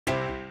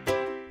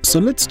So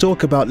let's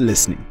talk about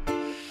listening.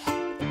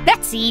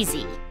 That's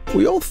easy.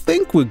 We all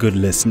think we're good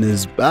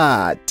listeners,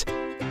 but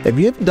have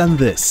you ever done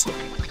this?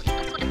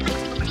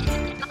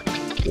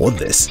 Or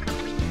this?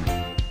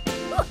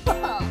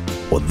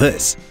 Or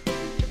this?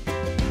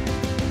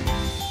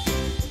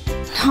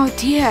 Oh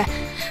dear,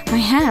 I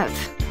have.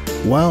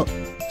 Well,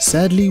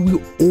 sadly,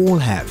 we all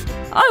have.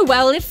 Oh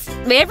well, if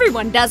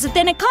everyone does it,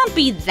 then it can't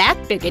be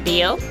that big a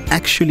deal.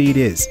 Actually, it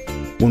is.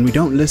 When we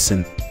don't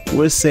listen,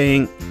 we're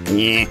saying,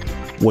 "Nyeh,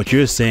 what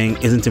you're saying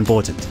isn't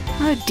important."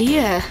 Oh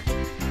dear.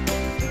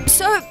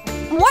 So,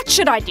 what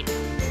should I do?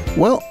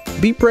 Well,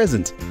 be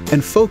present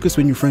and focus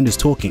when your friend is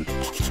talking.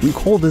 We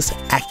call this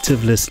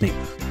active listening.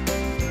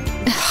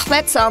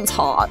 That sounds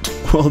hard.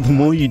 Well, the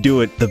more you do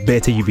it, the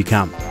better you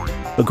become.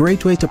 A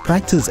great way to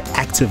practice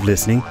active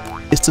listening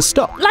is to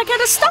stop. Like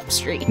at a stop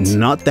street.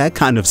 Not that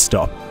kind of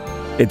stop.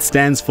 It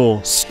stands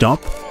for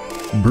stop,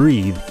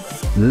 breathe,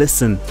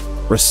 listen,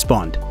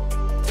 respond.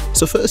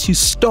 So first you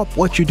stop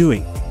what you're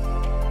doing.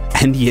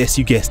 And yes,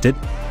 you guessed it.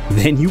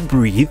 Then you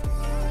breathe.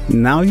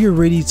 Now you're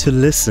ready to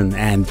listen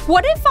and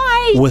What if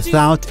I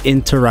without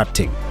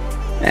interrupting.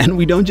 And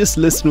we don't just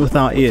listen with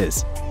our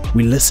ears.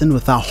 We listen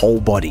with our whole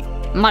body.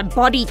 My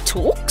body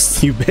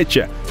talks? You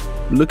betcha.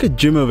 Look at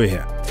Jim over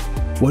here.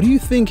 What do you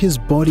think his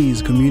body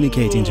is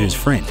communicating to his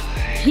friend?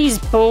 He's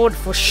bored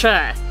for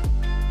sure.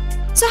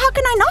 So how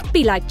can I not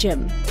be like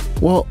Jim?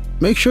 Well,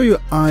 make sure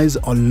your eyes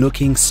are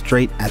looking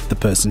straight at the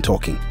person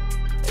talking.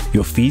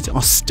 Your feet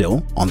are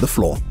still on the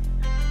floor.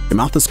 Your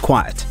mouth is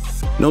quiet.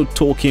 No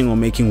talking or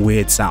making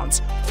weird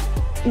sounds.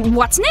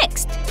 What's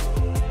next?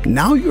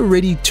 Now you're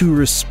ready to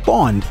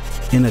respond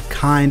in a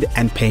kind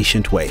and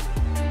patient way.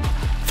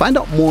 Find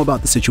out more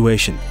about the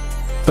situation,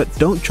 but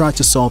don't try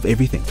to solve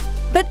everything.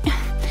 But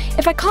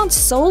if I can't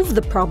solve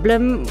the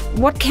problem,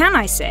 what can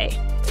I say?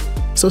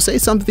 So say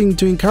something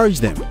to encourage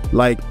them,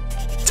 like,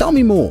 "Tell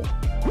me more,"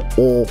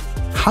 or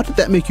 "How did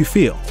that make you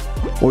feel?"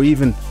 or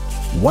even,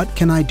 "What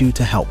can I do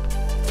to help?"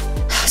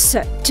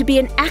 So, to be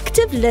an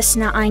active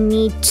listener, I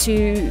need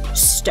to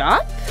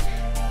stop,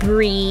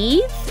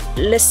 breathe,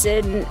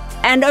 listen,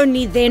 and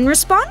only then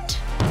respond?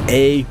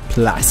 A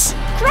plus.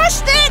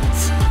 Crushed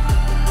it!